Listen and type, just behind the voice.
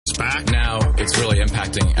back. Now it's really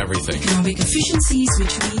impacting everything. Economic efficiencies,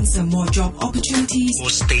 which means more job opportunities. More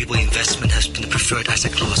stable investment has been the preferred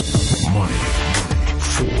asset class. Money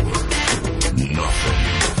for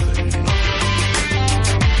nothing.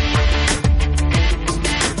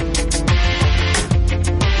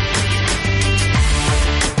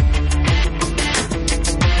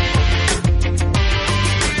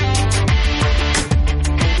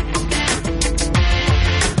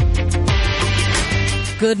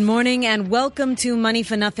 Good morning and welcome to Money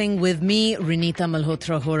for Nothing with me, Renita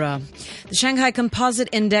Malhotra Hora. The Shanghai Composite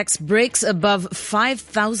Index breaks above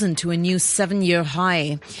 5,000 to a new 7-year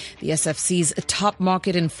high. The SFC's top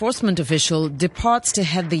market enforcement official departs to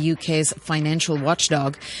head the UK's financial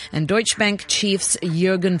watchdog, and Deutsche Bank chiefs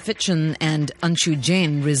Jürgen Fitschen and Anshu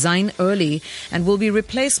Jain resign early and will be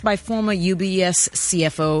replaced by former UBS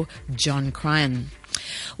CFO John Cryan.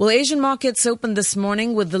 Well, Asian markets opened this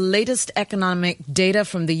morning with the latest economic data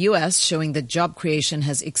from the U.S. showing that job creation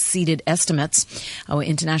has exceeded estimates. Our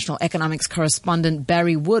international economics correspondent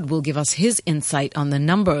Barry Wood will give us his insight on the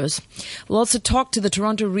numbers. We'll also talk to the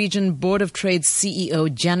Toronto Region Board of Trade's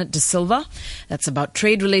CEO Janet De Silva. That's about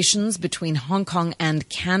trade relations between Hong Kong and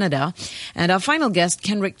Canada. And our final guest,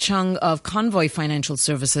 Kenrick Chung of Convoy Financial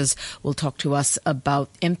Services, will talk to us about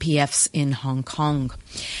MPFs in Hong Kong.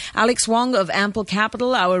 Alex Wong of Ample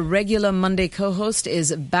Capital, our regular Monday co-host,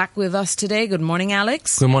 is back with us today. Good morning,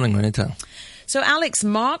 Alex. Good morning, Renita. So, Alex,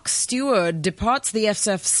 Mark Stewart departs the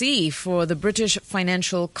SFC for the British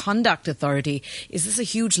Financial Conduct Authority. Is this a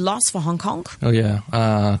huge loss for Hong Kong? Oh,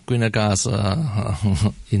 yeah. Greener gas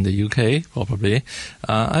in the UK, probably.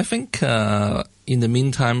 I think in the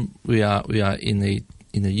meantime, we are in a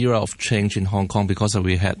era of change in Hong Kong because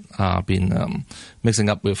we had been mixing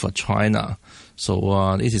up with China.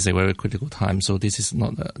 So this is a very critical time. So this is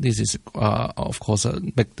not. Of course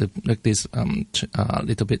make this a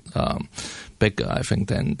little bit bigger, I think,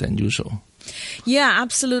 than usual. Yeah,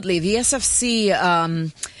 absolutely. The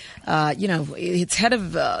SFC. Its head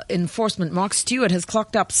of enforcement, Mark Stewart, has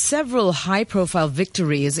clocked up several high-profile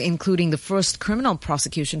victories, including the first criminal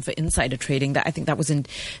prosecution for insider trading. I think that was in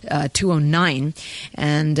 2009,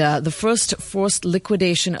 and the first forced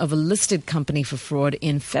liquidation of a listed company for fraud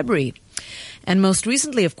in February. And most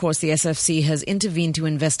recently, of course, the SFC has intervened to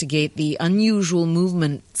investigate the unusual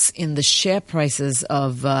movements in the share prices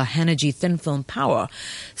of Hanergy Thin Film Power.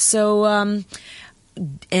 So,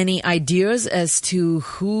 any ideas as to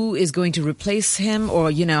who is going to replace him,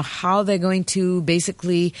 or, how they're going to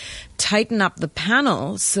basically tighten up the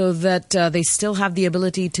panel so that they still have the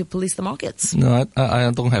ability to police the markets? No,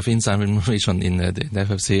 I don't have inside information in the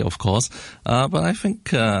FFC, of course. But I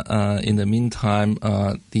think in the meantime,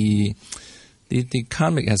 the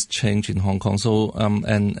economic has changed in Hong Kong, so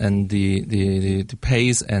and the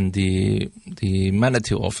pace and the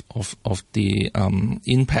magnitude of the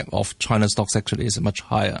impact of China's stocks actually is much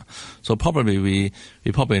higher. So probably we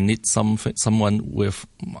probably need someone with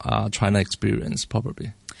China experience,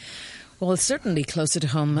 probably. Well, certainly closer to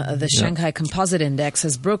home, the Shanghai Composite Index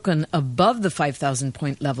has broken above the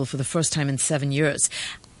 5,000-point level for the first time in 7 years.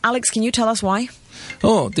 Alex, can you tell us why?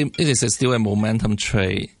 It is still a momentum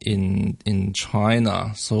trade in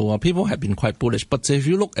China. So people have been quite bullish. But if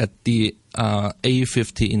you look at the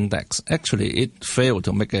A50 index, actually it failed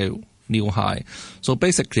to make a new high. So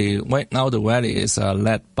basically, right now the rally is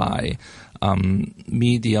led by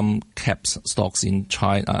medium caps stocks in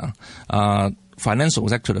China.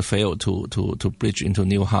 Financials actually failed to bridge into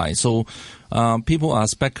new high. So people are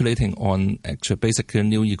speculating on actually basically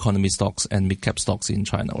new economy stocks and mid-cap stocks in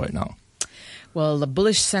China right now. Well, the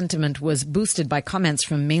bullish sentiment was boosted by comments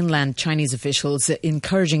from mainland Chinese officials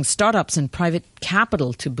encouraging startups and private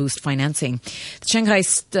capital to boost financing. The Shanghai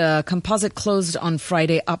Composite closed on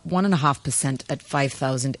Friday up 1.5% at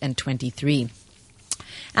 5,023.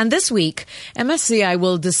 And this week, MSCI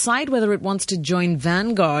will decide whether it wants to join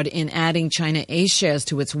Vanguard in adding China A shares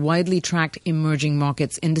to its widely tracked emerging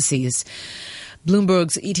markets indices.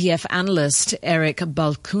 Bloomberg's ETF analyst Eric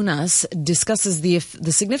Balkunas discusses the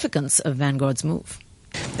significance of Vanguard's move.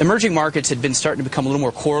 Emerging markets had been starting to become a little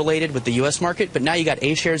more correlated with the U.S. market, but now you got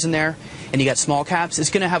A shares in there and you got small caps. It's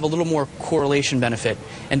going to have a little more correlation benefit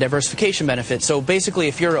and diversification benefit. So basically,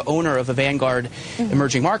 if you're an owner of a Vanguard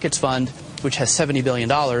emerging markets fund, which has $70 billion,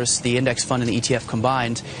 the index fund and the ETF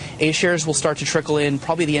combined, A shares will start to trickle in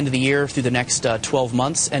probably the end of the year through the next 12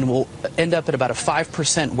 months and will end up at about a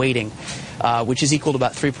 5% weighting, which is equal to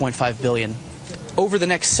about $3.5 billion. Over the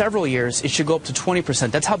next several years, it should go up to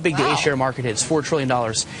 20%. That's how big the A-share market is, $4 trillion.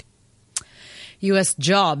 U.S.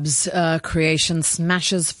 jobs creation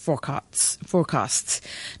smashes forecasts.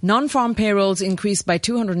 Non-farm payrolls increased by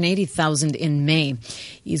 280,000 in May,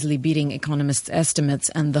 easily beating economists' estimates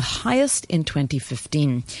and the highest in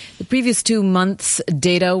 2015. The previous 2 months'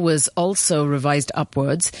 data was also revised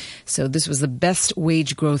upwards, so this was the best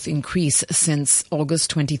wage growth increase since August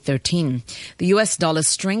 2013. The U.S. dollar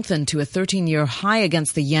strengthened to a 13-year high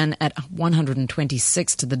against the yen at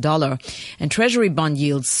 126 to the dollar, and Treasury bond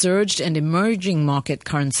yields surged and emerging market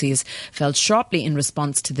currencies fell sharply in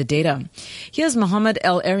response to the data. Here's Mohammed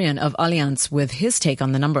El-Arian of Allianz with his take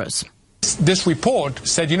on the numbers. This report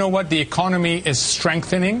said, you know what, the economy is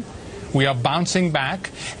strengthening, we are bouncing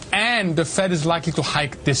back, and the Fed is likely to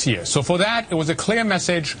hike this year. So for that, it was a clear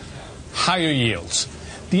message, higher yields.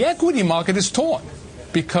 The equity market is torn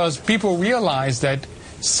because people realize that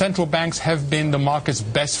central banks have been the market's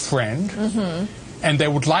best friend, and they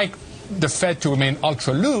would like the Fed to remain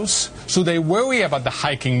ultra loose, so they worry about the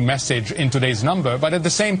hiking message in today's number, but at the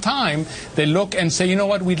same time, they look and say, you know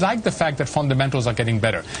what, we like the fact that fundamentals are getting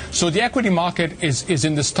better. So the equity market is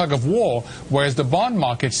in this tug of war, whereas the bond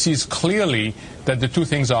market sees clearly that the two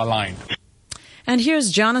things are aligned. And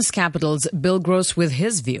here's Janus Capital's Bill Gross with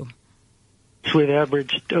his view. We've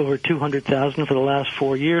averaged over 200,000 for the last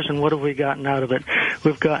 4 years, and what have we gotten out of it?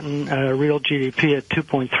 We've gotten real GDP at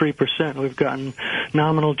 2.3%. We've gotten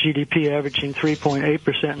nominal GDP averaging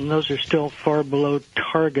 3.8%, and those are still far below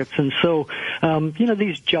targets. And so,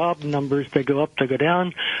 these job numbers, they go up, they go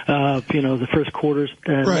down. The first quarter's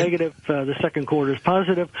negative, the second quarter's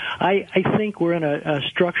positive. I think we're in a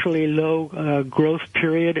structurally low growth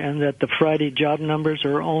period, and that the Friday job numbers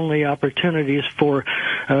are only opportunities for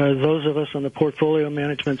those of us on the portfolio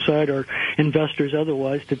management side or investors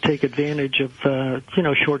otherwise to take advantage of,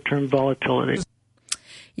 short-term volatility.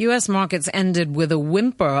 U.S. markets ended with a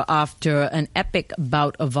whimper after an epic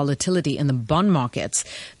bout of volatility in the bond markets.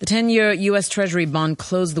 The 10-year U.S. Treasury bond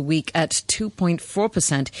closed the week at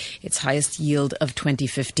 2.4%, its highest yield of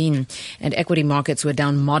 2015. And equity markets were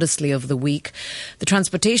down modestly over the week. The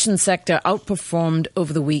transportation sector outperformed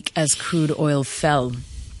over the week as crude oil fell.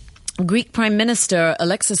 Greek Prime Minister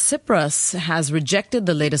Alexis Tsipras has rejected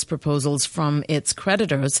the latest proposals from its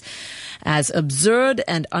creditors as absurd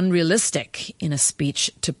and unrealistic in a speech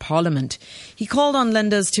to Parliament. He called on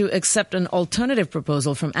lenders to accept an alternative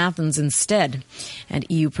proposal from Athens instead. And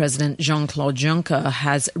EU President Jean-Claude Juncker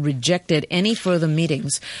has rejected any further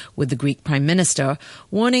meetings with the Greek Prime Minister,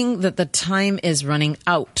 warning that the time is running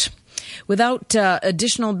out. Without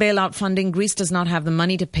additional bailout funding, Greece does not have the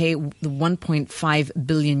money to pay the 1.5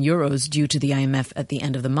 billion euros due to the IMF at the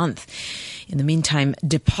end of the month. In the meantime,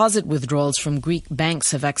 deposit withdrawals from Greek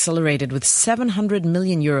banks have accelerated, with 700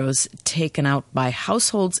 million euros taken out by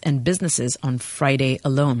households and businesses on Friday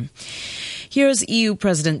alone. Here's EU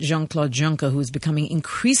President Jean-Claude Juncker, who is becoming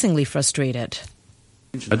increasingly frustrated.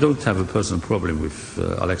 I don't have a personal problem with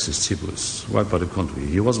Alexis Tsipras. Right by the contrary.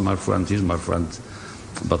 He was my friend, he's my friend.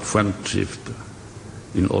 But friendship,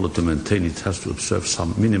 in order to maintain it, has to observe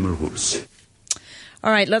some minimal rules.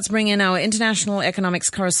 All right, let's bring in our international economics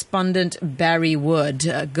correspondent, Barry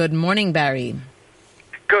Wood. Good morning, Barry.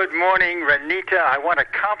 Good morning, Renita. I want to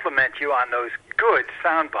compliment you on those good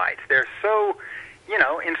sound bites. They're so,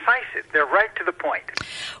 incisive. They're right to the point.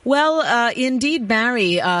 Well, indeed,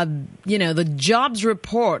 Barry, the jobs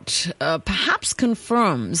report perhaps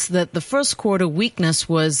confirms that the first quarter weakness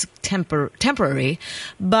was temporary,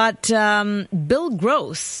 but Bill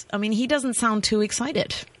Gross, he doesn't sound too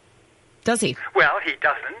excited, does he? Well, he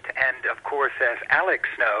doesn't, and of course, as Alex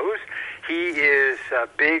knows, he is a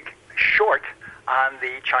big short on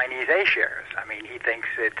the Chinese A shares. He thinks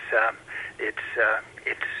it's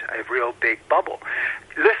a real big bubble.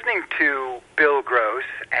 Listening to Bill Gross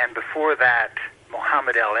and before that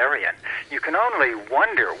Mohammed El-Arian, you can only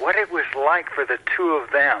wonder what it was like for the two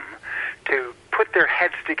of them to put their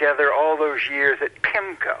heads together all those years at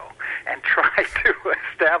PIMCO and try to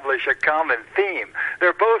establish a common theme.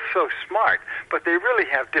 They're both so smart, but they really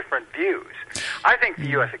have different views. I think the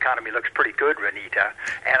U.S. economy looks pretty good, Renita,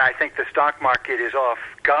 and I think the stock market is off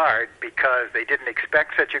guard because they didn't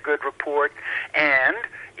expect such a good report, and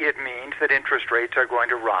it means that interest rates are going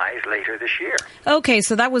to rise later this year. Okay,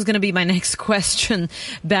 so that was going to be my next question,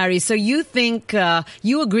 Barry. So you think,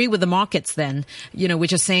 you agree with the markets then,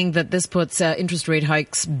 which are saying that this puts interest rate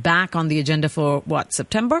hikes back on the agenda for,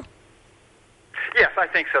 September? Yes, I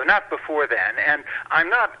think so. Not before then. And I'm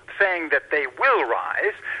not saying that they will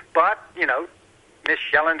rise, but, Ms.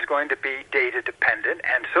 Yellen's going to be data dependent,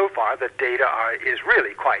 and so far the data is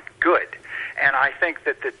really quite good. And I think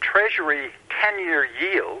that the Treasury 10-year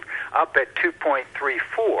yield up at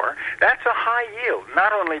 2.34. That's a high yield,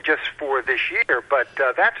 not only just for this year, but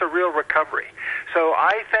that's a real recovery. So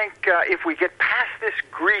I think if we get past this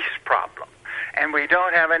Greece problem and we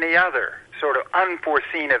don't have any other sort of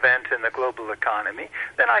unforeseen event in the global economy,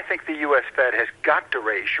 then I think the U.S. Fed has got to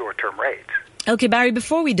raise short-term rates. Okay, Barry,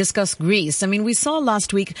 before we discuss Greece, I mean, we saw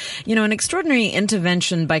last week, an extraordinary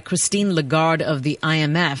intervention by Christine Lagarde of the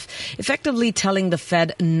IMF, effectively telling the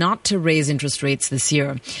Fed not to raise interest rates this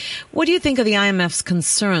year. What do you think of the IMF's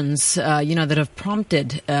concerns, that have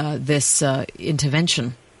prompted this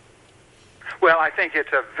intervention? Well, I think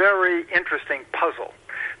it's a very interesting puzzle.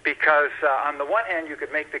 Because on the one hand, you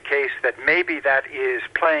could make the case that maybe that is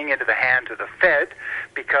playing into the hands of the Fed,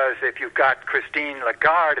 because if you've got Christine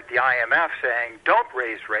Lagarde at the IMF saying, don't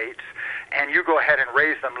raise rates, and you go ahead and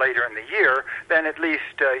raise them later in the year, then at least,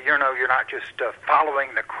 you're not just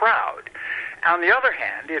following the crowd. On the other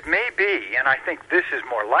hand, it may be, and I think this is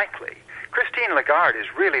more likely, Christine Lagarde is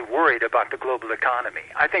really worried about the global economy.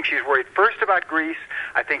 I think she's worried first about Greece.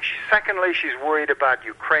 I think secondly, she's worried about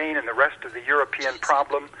Ukraine and the rest of the European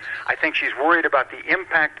problem. I think she's worried about the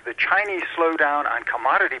impact of the Chinese slowdown on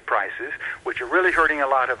commodity prices, which are really hurting a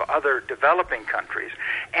lot of other developing countries.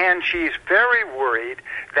 And she's very worried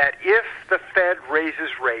that if the Fed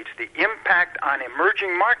raises rates, the impact on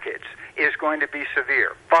emerging markets is going to be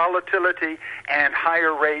severe. Volatility and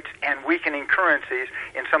higher rates and weakening currencies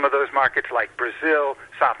in some of those markets like Brazil,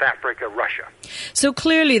 South Africa, Russia. So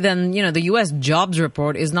clearly then, the U.S. jobs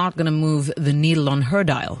report is not going to move the needle on her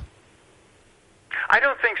dial. I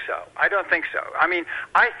don't think so. I mean,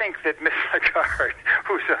 I think that Ms. Lagarde,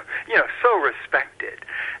 who's so respected,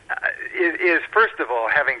 is first of all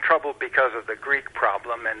having trouble because of the Greek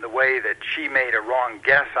problem and the way that she made a wrong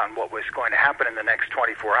guess on what was going to happen in the next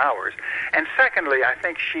 24 hours. And secondly, I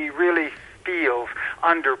think she really feels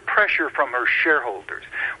under pressure from her shareholders.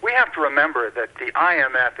 We have to remember that the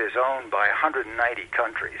IMF is owned by 190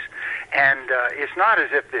 countries, and it's not as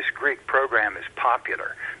if this Greek program is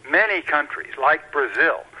popular. Many countries, like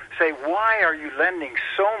Brazil, say, why are you lending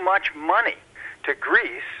so much money to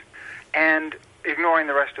Greece and ignoring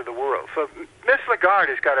the rest of the world? So Ms. Lagarde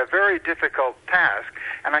has got a very difficult task,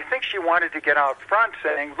 and I think she wanted to get out front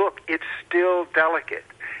saying, look, it's still delicate.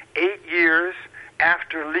 8 years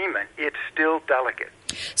after Lehman, it's still delicate.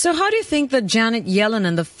 So how do you think that Janet Yellen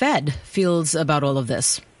and the Fed feels about all of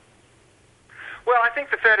this? Well, I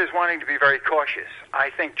think the Fed is wanting to be very cautious.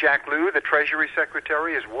 I think Jack Lew, the Treasury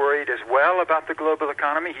Secretary, is worried as well about the global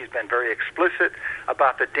economy. He's been very explicit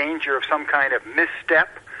about the danger of some kind of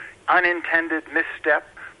misstep, unintended misstep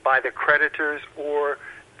by the creditors or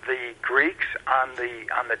the Greeks on the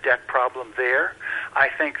debt problem there. I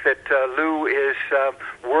think that Lew is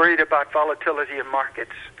worried about volatility in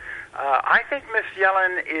markets. I think Ms.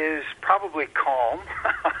 Yellen is probably calm.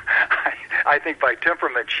 I think by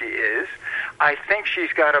temperament she is. I think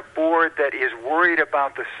she's got a board that is worried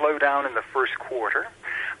about the slowdown in the first quarter.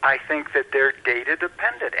 I think that they're data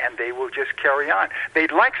dependent and they will just carry on.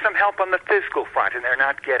 They'd like some help on the fiscal front and they're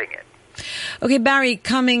not getting it. Okay, Barry,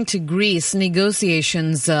 coming to Greece,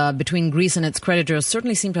 negotiations between Greece and its creditors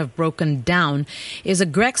certainly seem to have broken down. Is a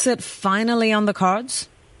Grexit finally on the cards?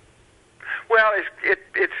 Well,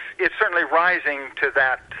 it's certainly rising to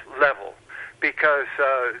that level because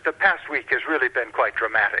the past week has really been quite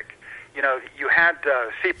dramatic. You had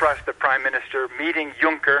Tsipras, the prime minister, meeting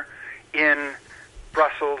Juncker in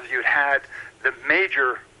Brussels. You had the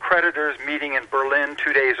major creditors meeting in Berlin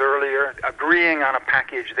 2 days earlier, agreeing on a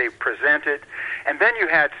package they presented. And then you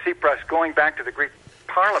had Tsipras going back to the Greek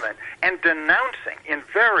parliament and denouncing in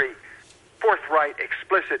very forthright,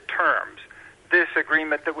 explicit terms this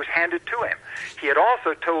agreement that was handed to him. He had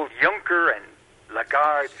also told Juncker and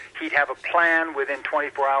Lagarde he'd have a plan within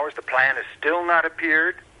 24 hours. The plan has still not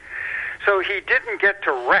appeared. So he didn't get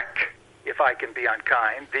to wreck, if I can be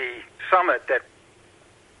unkind, the summit that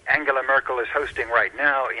Angela Merkel is hosting right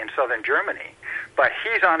now in southern Germany, but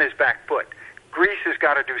he's on his back foot. Greece has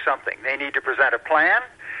got to do something. They need to present a plan.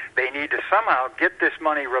 They need to somehow get this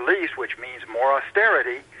money released, which means more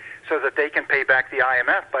austerity, so that they can pay back the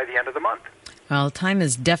IMF by the end of the month. Well, time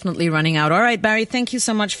is definitely running out. All right, Barry, thank you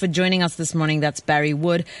so much for joining us this morning. That's Barry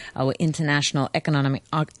Wood, our international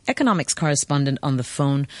economics correspondent on the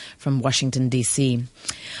phone from Washington, D.C.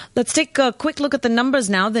 Let's take a quick look at the numbers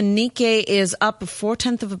now. The Nikkei is up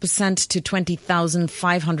 0.4% to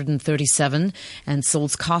 20,537, and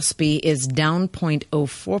Seoul's Kospi is down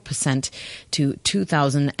 0.04% to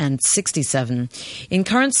 2,067. In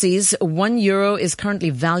currencies, €1 is currently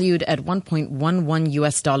valued at 1.11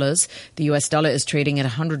 US dollars. The US dollar dollar is trading at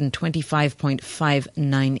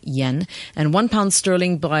 125.59 yen, and 1 pound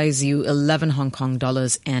sterling buys you 11 Hong Kong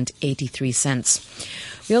dollars and 83 cents.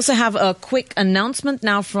 We also have a quick announcement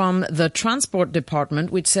now from the Transport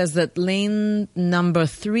Department, which says that lane number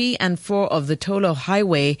 3 and 4 of the Tolo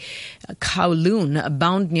Highway, Kowloon,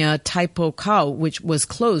 bound near Tai Po Khao, which was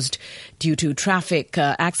closed due to traffic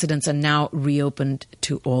accidents, are now reopened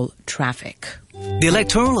to all traffic. The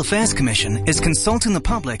Electoral Affairs Commission is consulting the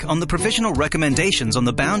public on the provisional recommendations on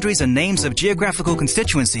the boundaries and names of geographical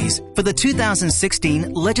constituencies for the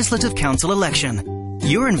 2016 Legislative Council election.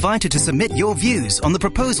 You're invited to submit your views on the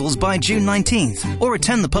proposals by June 19th or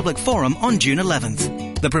attend the public forum on June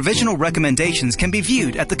 11th. The provisional recommendations can be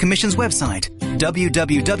viewed at the Commission's website,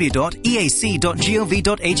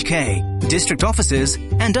 www.eac.gov.hk, district offices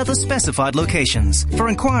and other specified locations. For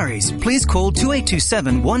inquiries, please call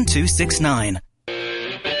 2827 1269.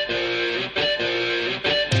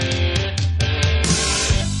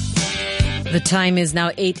 The time is now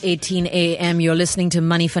 8:18 a.m. You're listening to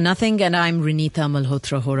Money for Nothing, and I'm Renita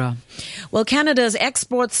Malhotra Hora. Well, Canada's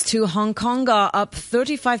exports to Hong Kong are up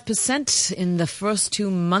 35% in the first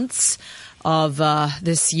 2 months of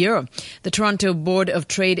this year. The Toronto Board of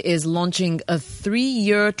Trade is launching a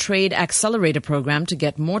 3-year trade accelerator program to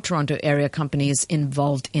get more Toronto area companies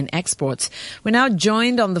involved in exports. We're now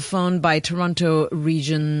joined on the phone by Toronto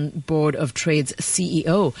Region Board of Trade's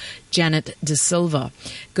CEO, Janet De Silva.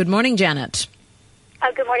 Good morning, Janet.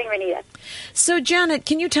 Good morning, Renita. So, Janet,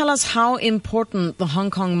 can you tell us how important the Hong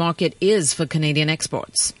Kong market is for Canadian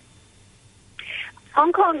exports?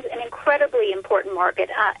 Hong Kong's an incredibly important market.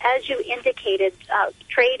 As you indicated,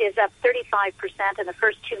 trade is up 35% in the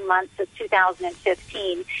first 2 months of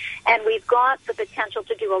 2015, and we've got the potential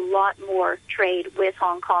to do a lot more trade with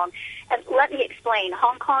Hong Kong. And let me explain.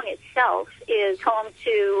 Hong Kong itself is home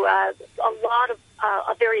to a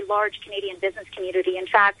very large Canadian business community. In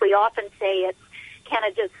fact, we often say it's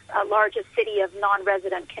Canada's largest city of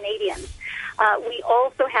non-resident Canadians. We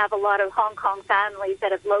also have a lot of Hong Kong families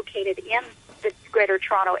that have located in the Greater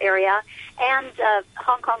Toronto area, and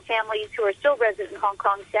Hong Kong families who are still resident in Hong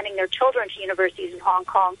Kong sending their children to universities in Hong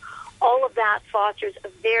Kong. All of that fosters a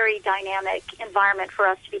very dynamic environment for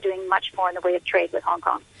us to be doing much more in the way of trade with Hong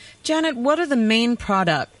Kong. Janet, what are the main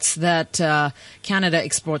products that Canada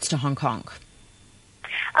exports to Hong Kong?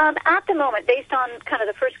 At the moment, based on kind of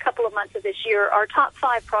the first couple of months of this year, our top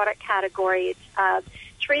 5 product categories,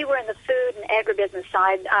 3 were in the food and agribusiness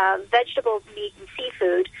side, vegetables, meat, and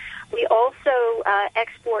seafood. We also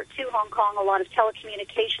export to Hong Kong a lot of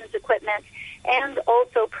telecommunications equipment and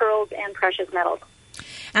also pearls and precious metals.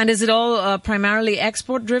 And is it all primarily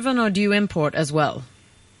export-driven, or do you import as well?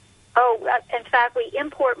 In fact, we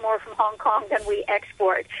import more from Hong Kong than we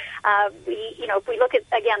export. If we look at,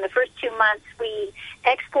 again, the first 2 months, we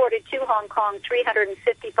exported to Hong Kong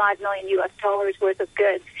 $355 million worth of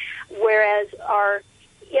goods, whereas our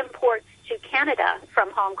imports to Canada from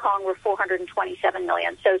Hong Kong were $427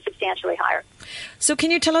 million, so substantially higher. So can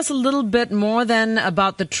you tell us a little bit more then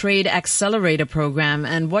about the Trade Accelerator Program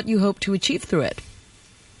and what you hope to achieve through it?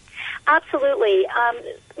 Absolutely.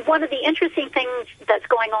 One of the interesting things that's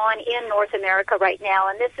going on in North America right now,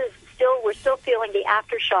 and we're still feeling the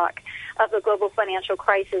aftershock of the global financial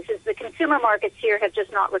crisis, is the consumer markets here have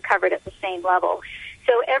just not recovered at the same level.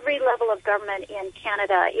 So every level of government in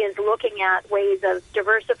Canada is looking at ways of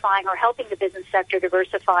diversifying or helping the business sector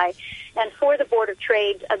diversify. And for the Board of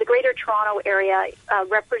Trade, the Greater Toronto area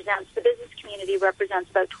the business community represents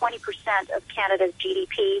about 20% of Canada's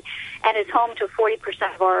GDP and is home to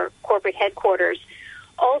 40% of our corporate headquarters.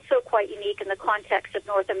 Also quite unique in the context of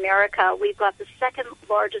North America, we've got the second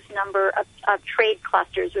largest number of trade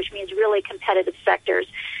clusters, which means really competitive sectors.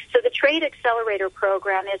 So the Trade Accelerator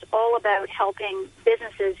Program is all about helping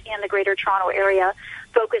businesses in the Greater Toronto area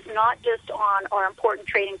focus not just on our important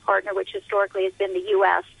trading partner, which historically has been the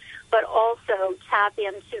U.S., but also tap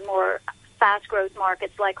into more fast-growth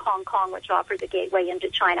markets like Hong Kong, which offers a gateway into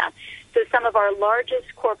China. So some of our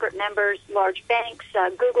largest corporate members, large banks,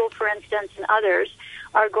 Google, for instance, and others,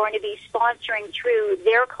 are going to be sponsoring through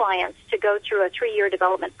their clients to go through a 3-year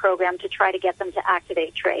development program to try to get them to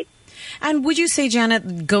activate trade. And would you say,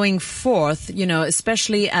 Janet, going forth,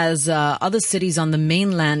 especially as other cities on the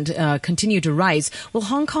mainland continue to rise, will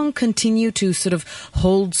Hong Kong continue to sort of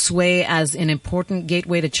hold sway as an important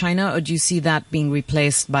gateway to China, or do you see that being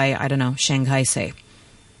replaced by, Shanghai, say?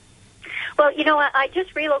 Well, you know, I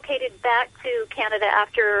just relocated back to Canada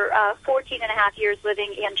after 14 and a half years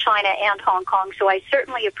living in China and Hong Kong, so I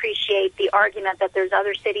certainly appreciate the argument that there's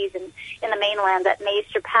other cities in the mainland that may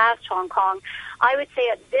surpass Hong Kong. I would say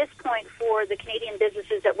at this point for the Canadian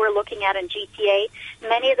businesses that we're looking at in GTA,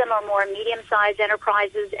 many of them are more medium-sized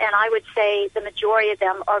enterprises, and I would say the majority of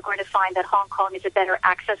them are going to find that Hong Kong is a better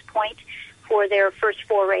access point for their first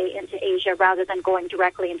foray into Asia rather than going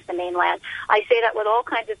directly into the mainland. I say that with all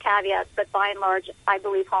kinds of caveats, but by and large, I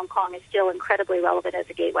believe Hong Kong is still incredibly relevant as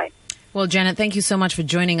a gateway. Well, Janet, thank you so much for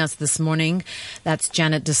joining us this morning. That's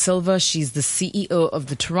Janet De Silva. She's the CEO of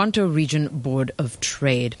the Toronto Region Board of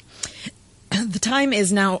Trade. The time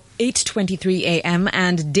is now 8:23 a.m.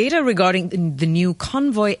 and data regarding the new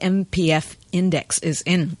Convoy MPF index is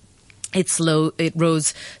in. It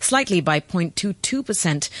rose slightly by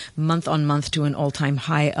 0.22% month on month to an all-time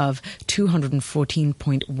high of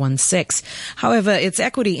 214.16. However, its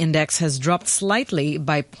equity index has dropped slightly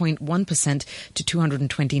by 0.1% to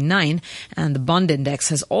 229, and the bond index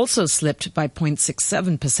has also slipped by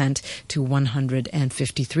 0.67% to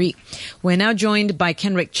 153. We're now joined by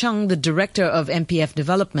Kenrick Chung, the Director of MPF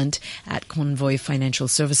Development at Convoy Financial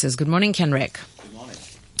Services. Good morning, Kenrick.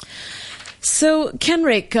 So,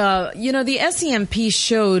 Kenrick, the SEMP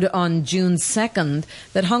showed on June 2nd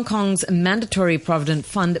that Hong Kong's mandatory provident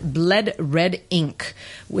fund bled red ink,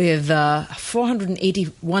 with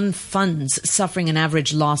 481 funds suffering an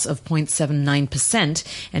average loss of 0.79%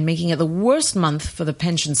 and making it the worst month for the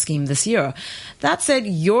pension scheme this year. That said,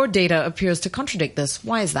 your data appears to contradict this.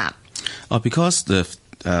 Why is that? Because the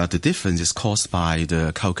difference is caused by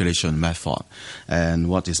the calculation method, and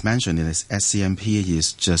what is mentioned in this SCMP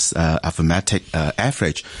is just arithmetic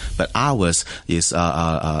average, but ours is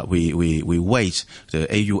we weight the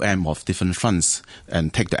AUM of different funds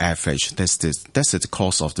and take the average. That's the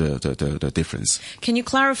cause of the difference. Can you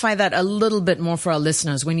clarify that a little bit more for our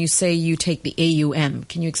listeners? When you say you take the AUM,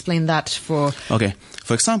 can you explain that for? Okay.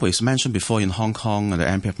 For example, it's mentioned before in Hong Kong, the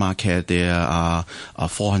MPF market, there are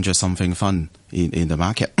 400 something funds in the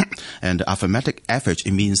market. And the arithmetic average,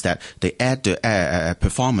 it means that they add the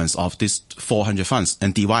performance of these 400 funds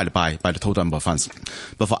and divide by the total number of funds.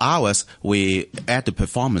 But for ours, we add the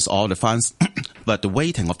performance of all the funds, but the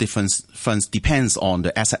weighting of different funds depends on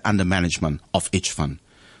the asset under management of each fund.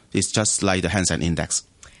 It's just like the Hang Seng Index.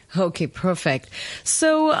 Okay, perfect.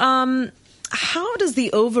 So, how does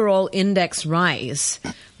the overall index rise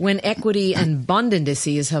when equity and bond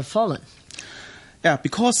indices have fallen? Yeah,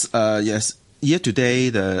 because, year to date,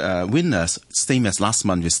 the winners, same as last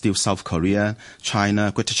month, is still South Korea,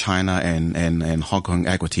 China, Greater China, and Hong Kong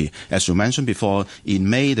equity. As you mentioned before, in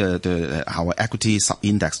May, our equity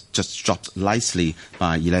sub-index just dropped slightly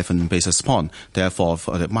by 11 basis points. Therefore,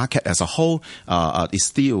 for the market as a whole, it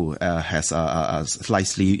still has a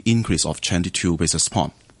slightly increase of 22 basis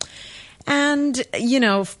points. And,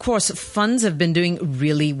 of course, funds have been doing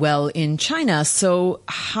really well in China. So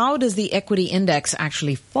how does the equity index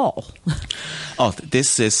actually fall?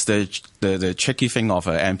 This is the tricky thing of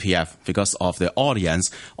MPF. Because of the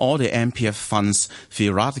audience, all the MPF funds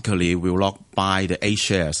theoretically will not buy the A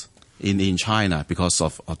shares in China because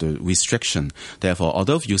of the restriction. Therefore,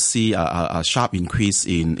 although you see a sharp increase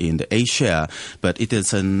in the A share, but it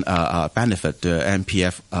doesn't benefit the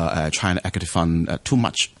MPF China equity fund too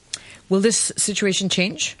much. Will this situation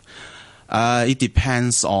change? It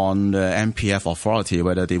depends on the MPF authority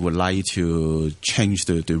whether they would like to change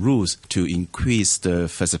the rules to increase the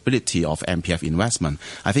feasibility of MPF investment.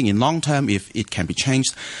 I think in long term, if it can be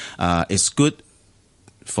changed, it's good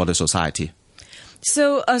for the society.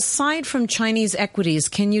 So aside from Chinese equities,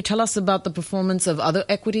 can you tell us about the performance of other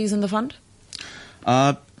equities in the fund?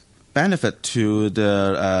 Benefit to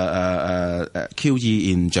the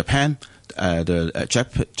QE in Japan.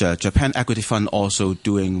 The Japan equity fund also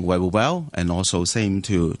doing very well, and also same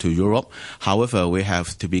to Europe. However, we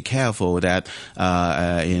have to be careful that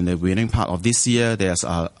in the beginning part of this year, there's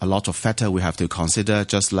a lot of factors we have to consider.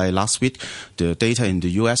 Just like last week, the data in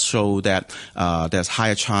the U.S. show that there's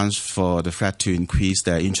higher chance for the Fed to increase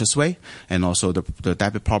their interest rate, and also the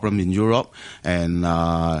debt problem in Europe, and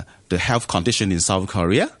the health condition in South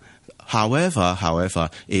Korea. However,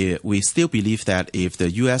 we still believe that if the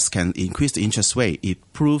U.S. can increase the interest rate, it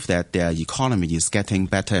proves that their economy is getting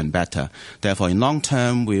better and better. Therefore, in long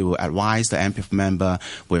term, we will advise the MPF member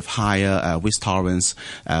with higher risk tolerance.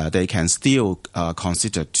 They can still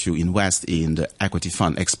consider to invest in the equity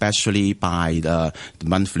fund, especially by the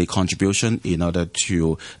monthly contribution in order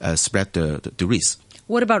to spread the risk.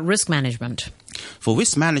 What about risk management? For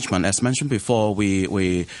risk management, as mentioned before, we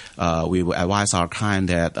will advise our client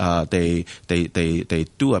that they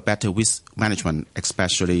do a better risk management,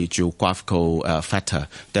 especially geographical factor.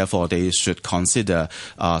 Therefore, they should consider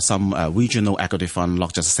some regional equity fund,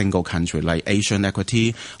 not just a single country, like Asian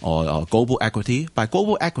equity or global equity. By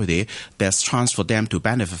global equity, there's chance for them to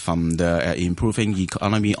benefit from the improving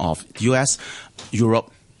economy of U.S.,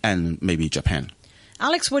 Europe, and maybe Japan.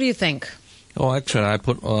 Alex, what do you think? Oh, actually, I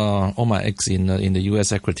put all my eggs in the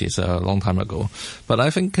U.S. equities a long time ago. But I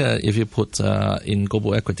think if you put in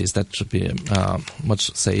global equities, that should be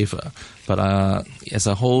much safer. But as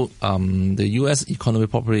a whole, the U.S. economy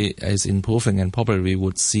probably is improving, and probably we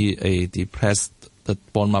would see a depressed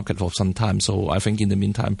bond market for some time. So I think in the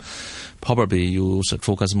meantime, probably you should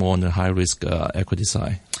focus more on the high-risk equity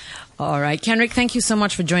side. All right. Kenrick, thank you so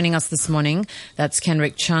much for joining us this morning. That's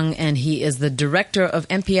Kenrick Chung, and he is the Director of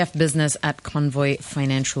MPF Business at Convoy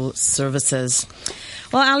Financial Services.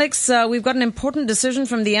 Well, Alex, we've got an important decision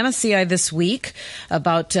from the MSCI this week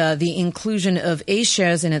about the inclusion of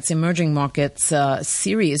A-shares in its emerging markets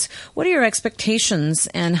series. What are your expectations,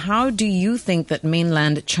 and how do you think that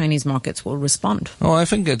mainland Chinese markets will respond? Oh, I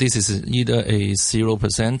think this is either a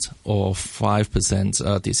 0% or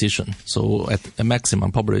 5% decision. So at a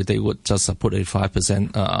maximum, probably they would just put a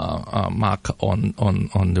 5% mark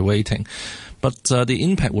on the weighting. But the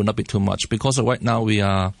impact would not be too much, because right now we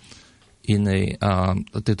are in the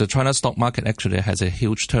China stock market actually has a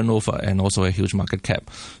huge turnover and also a huge market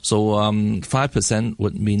cap. So 5%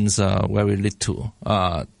 would means very little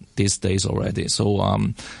these days already. So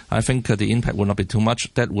I think the impact would not be too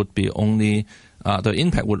much. That would be only the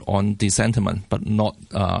impact would on the sentiment, but not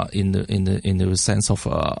in the sense of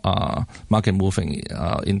market moving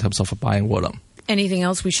in terms of buying volume. Anything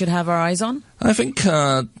else we should have our eyes on? I think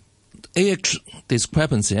AH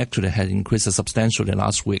discrepancy actually had increased substantially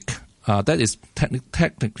last week. That is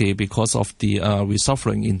technically because of the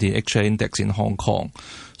resuffering in the HA index in Hong Kong.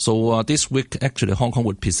 So this week, actually, Hong Kong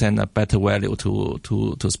would present a better value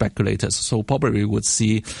to speculators. So probably we would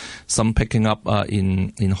see some picking up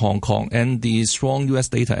in Hong Kong. And the strong U.S.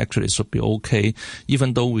 data actually should be okay,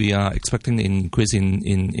 even though we are expecting an increase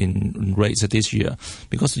in rates this year.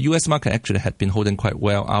 Because the U.S. market actually had been holding quite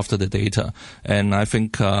well after the data. And I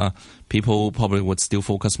think people probably would still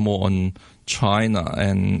focus more on China,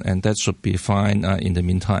 and that should be fine in the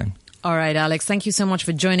meantime. All right, Alex, thank you so much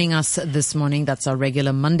for joining us this morning. That's our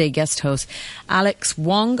regular Monday guest host, Alex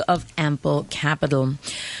Wong of Ample Capital.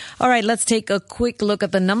 All right, let's take a quick look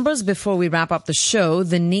at the numbers before we wrap up the show.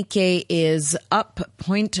 The Nikkei is up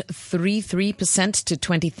 0.33% to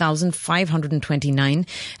 20,529,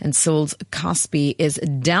 and Seoul's Kospi is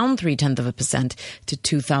down 0.3% to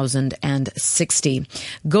 2,060.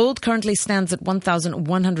 Gold currently stands at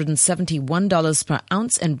 $1,171 per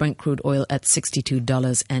ounce, and Brent crude oil at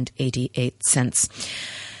 $62.88.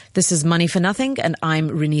 This is Money for Nothing, and I'm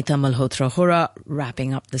Renita Malhotra Hora,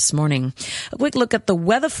 wrapping up this morning. A quick look at the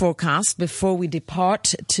weather forecast before we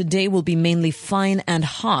depart. Today will be mainly fine and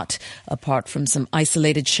hot, apart from some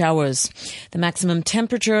isolated showers. The maximum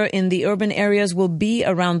temperature in the urban areas will be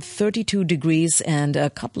around 32 degrees and a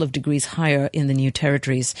couple of degrees higher in the New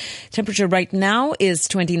Territories. Temperature right now is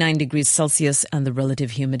 29 degrees Celsius, and the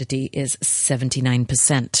relative humidity is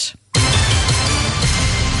 79%.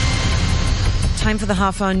 Time for the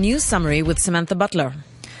half-hour news summary with Samantha Butler.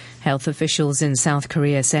 Health officials in South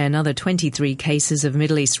Korea say another 23 cases of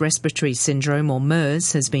Middle East Respiratory Syndrome, or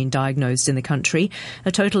MERS, has been diagnosed in the country.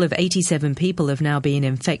 A total of 87 people have now been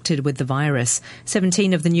infected with the virus.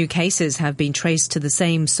 17 of the new cases have been traced to the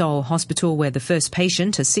same Seoul hospital where the first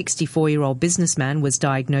patient, a 64-year-old businessman, was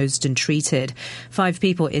diagnosed and treated. 5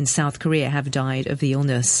 people in South Korea have died of the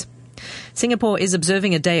illness. Singapore is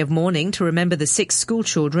observing a day of mourning to remember the 6 school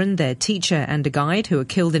children, their teacher and a guide who were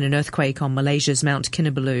killed in an earthquake on Malaysia's Mount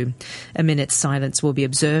Kinabalu. A minute's silence will be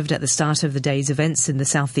observed at the start of the day's events in the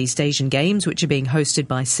Southeast Asian Games, which are being hosted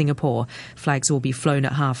by Singapore. Flags will be flown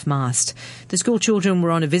at half-mast. The school children were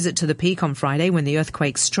on a visit to the peak on Friday when the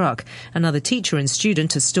earthquake struck. Another teacher and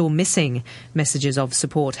student are still missing. Messages of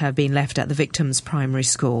support have been left at the victims' primary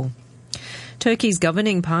school. Turkey's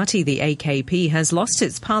governing party, the AKP, has lost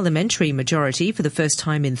its parliamentary majority for the first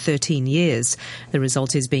time in 13 years. The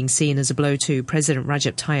result is being seen as a blow to President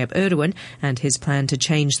Recep Tayyip Erdogan and his plan to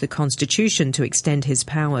change the constitution to extend his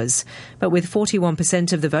powers. But with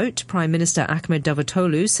 41% of the vote, Prime Minister Ahmed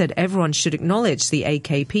Davutoglu said everyone should acknowledge the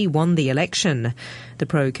AKP won the election. The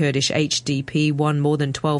pro-Kurdish HDP won more than 12